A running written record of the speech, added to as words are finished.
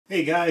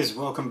Hey guys,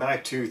 welcome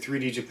back to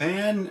 3D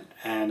Japan,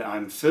 and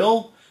I'm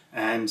Phil,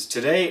 and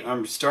today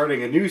I'm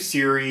starting a new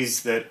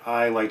series that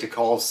I like to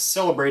call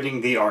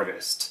Celebrating the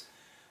Artist.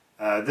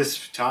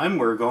 This time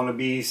we're going to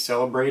be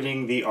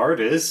celebrating the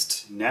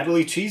artist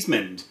Natalie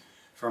Cheesmond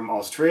from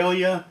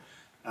Australia,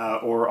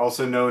 or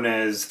also known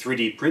as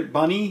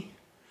 3DPrintBunny.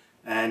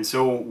 And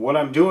so what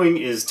I'm doing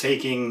is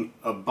taking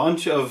a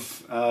bunch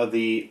of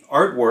the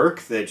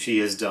artwork that she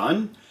has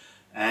done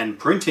and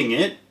printing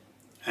it,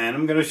 and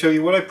I'm going to show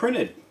you what I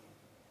printed.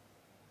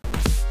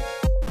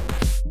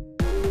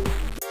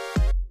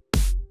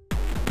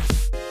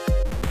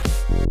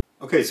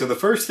 Okay, so the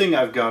first thing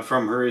I've got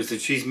from her is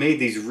that she's made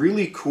these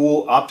really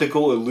cool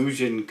optical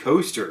illusion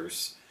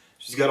coasters.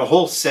 She's got a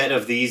whole set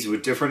of these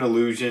with different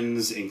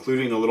illusions,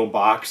 including a little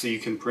box that you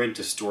can print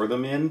to store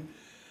them in.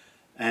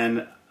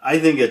 And I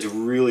think it's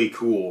really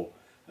cool.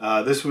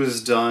 This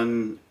was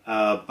done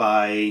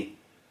by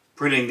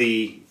printing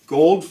the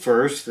gold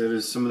first. That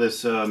is some of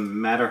this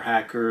Matter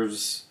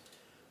Hackers,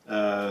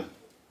 what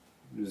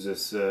is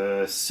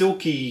this,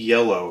 silky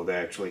yellow, they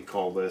actually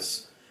call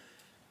this.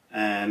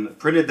 And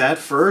printed that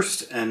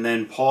first, and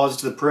then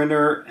paused the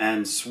printer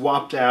and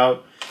swapped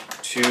out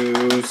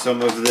to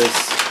some of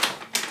this.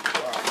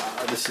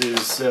 This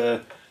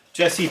is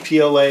Jessie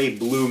PLA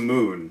Blue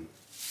Moon,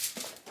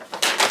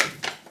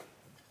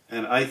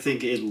 and I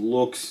think it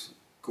looks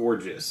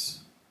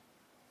gorgeous.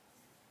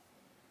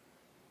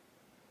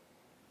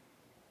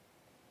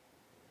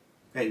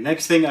 Okay,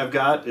 next thing I've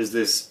got is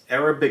this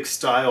Arabic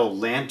style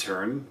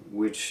lantern,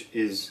 which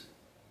is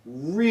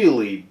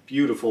really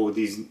beautiful with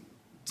these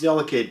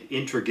delicate,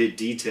 intricate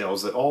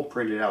details that all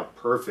printed out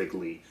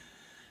perfectly.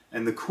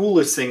 And the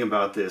coolest thing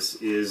about this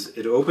is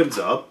it opens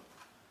up,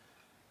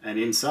 and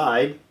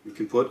inside you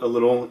can put a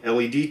little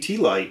LED tea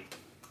light.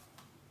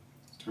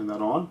 Turn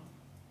that on.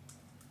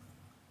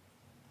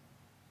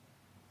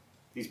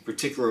 These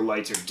particular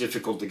lights are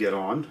difficult to get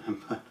on.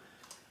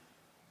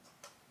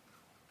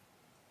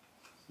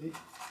 See?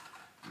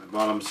 The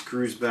bottom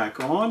screws back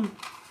on,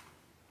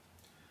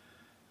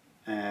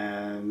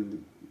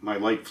 and my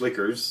light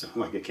flickers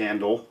like a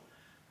candle,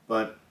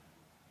 but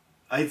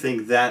I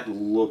think that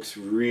looks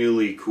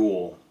really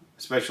cool,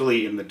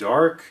 especially in the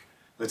dark.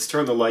 Let's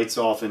turn the lights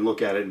off and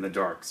look at it in the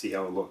dark, see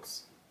how it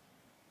looks.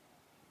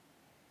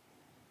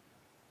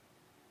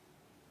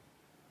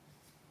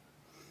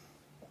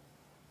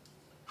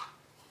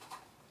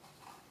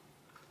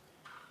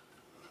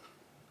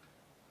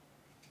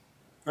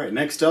 Alright,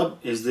 next up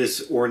is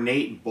this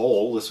ornate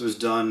bowl. This was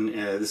done,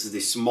 this is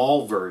the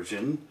small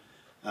version.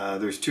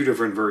 There's two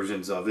different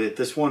versions of it.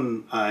 This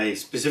one I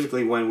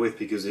specifically went with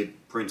because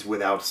it prints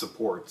without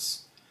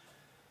supports.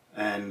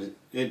 And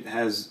it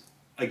has,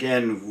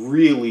 again,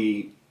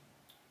 really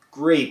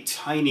great,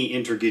 tiny,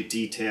 intricate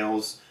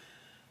details.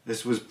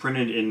 This was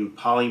printed in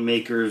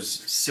Polymaker's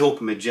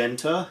Silk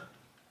Magenta.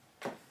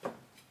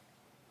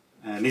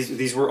 And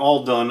these were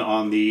all done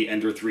on the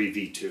Ender 3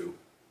 V2.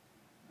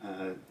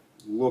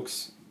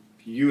 Looks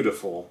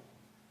beautiful.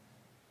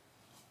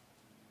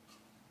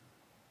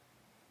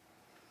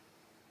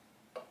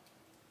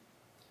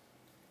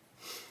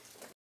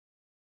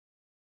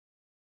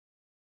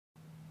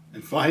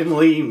 And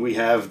finally, we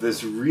have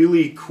this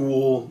really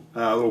cool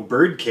little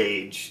bird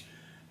cage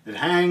that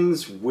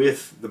hangs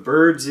with the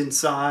birds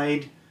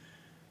inside.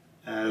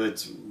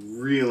 That's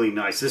really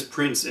nice. This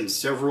prints in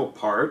several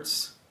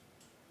parts.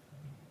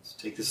 Let's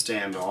take the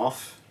stand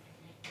off.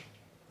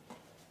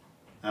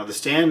 Now the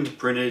stand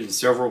printed in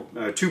several,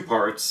 two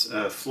parts,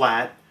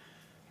 flat,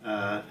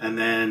 and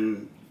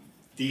then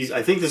these,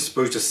 I think this is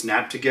supposed to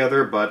snap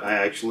together, but I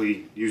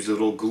actually used a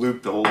little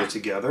gloop to hold it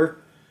together.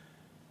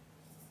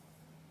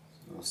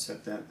 I'll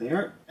set that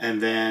there.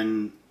 And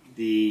then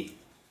the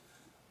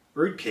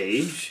bird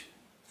cage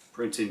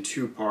prints in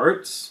two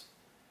parts.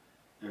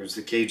 There's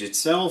the cage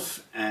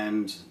itself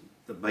and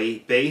the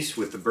base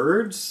with the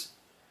birds.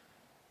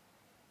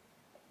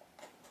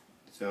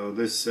 So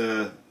this,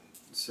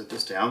 set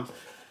this down.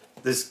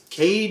 This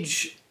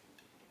cage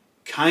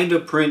kind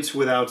of prints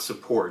without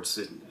supports.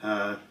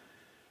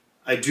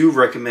 I do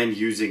recommend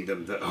using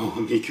them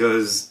though,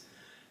 because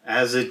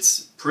as it's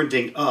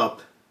printing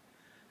up,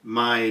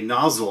 my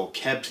nozzle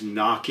kept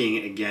knocking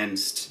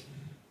against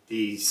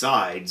the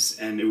sides,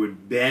 and it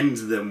would bend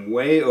them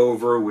way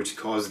over, which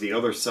caused the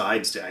other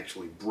sides to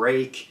actually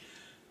break,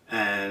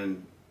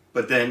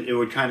 but then it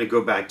would kind of go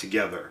back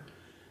together.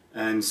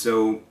 And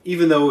so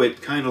even though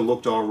it kind of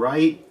looked all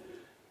right,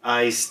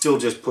 I still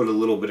just put a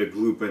little bit of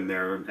gloop in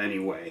there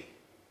anyway.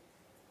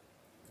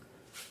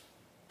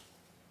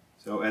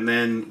 So, and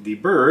then the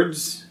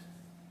birds,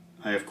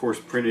 I of course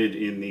printed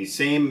in the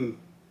same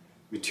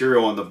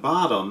material on the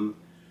bottom,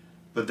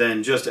 but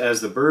then just as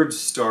the birds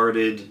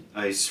started,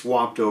 I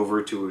swapped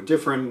over to a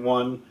different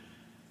one,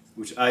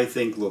 which I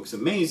think looks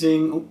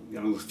amazing. Oh,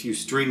 got a few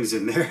strings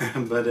in there,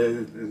 but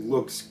it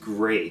looks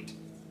great.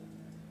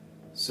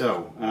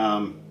 So,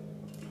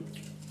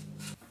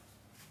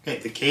 okay,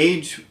 the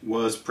cage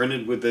was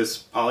printed with this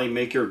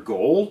Polymaker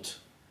Gold.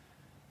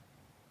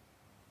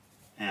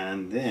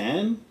 And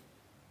then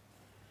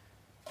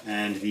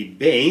And the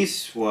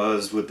base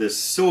was with this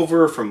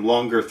silver from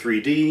Longer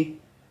 3D.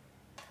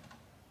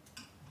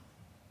 Put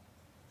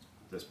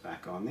this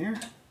back on there.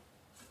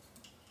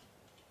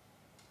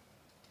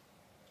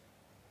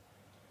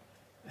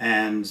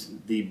 And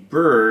the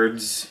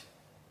birds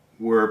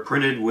were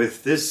printed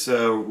with this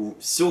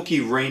silky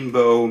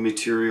rainbow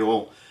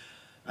material.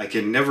 I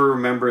can never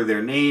remember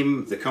their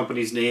name, the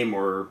company's name,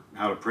 or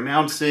how to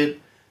pronounce it,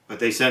 but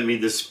they sent me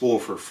this spool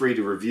for free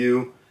to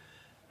review.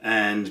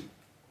 And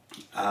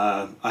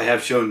I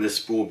have shown this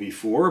spool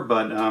before,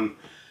 but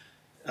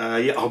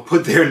yeah, I'll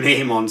put their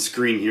name on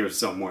screen here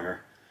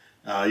somewhere.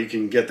 You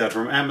can get that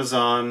from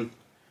Amazon.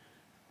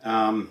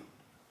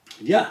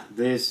 Yeah,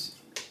 this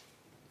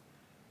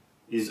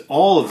is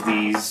all of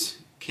these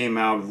came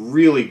out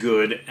really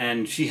good,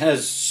 and she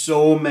has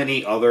so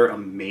many other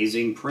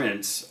amazing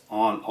prints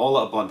on all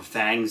up on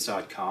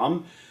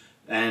thangs.com,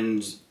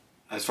 and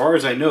as far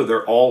as I know,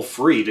 they're all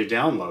free to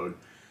download.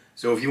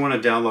 So if you want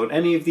to download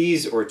any of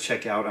these or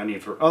check out any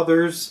of her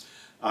others,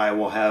 I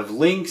will have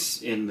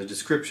links in the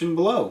description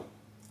below.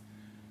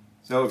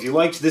 So if you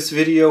liked this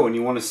video and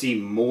you want to see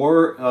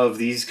more of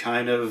these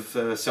kind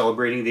of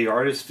celebrating the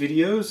artist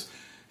videos,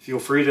 feel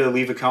free to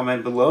leave a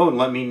comment below and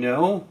let me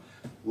know.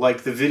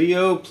 Like the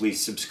video,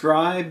 please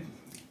subscribe,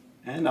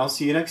 and I'll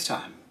see you next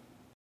time.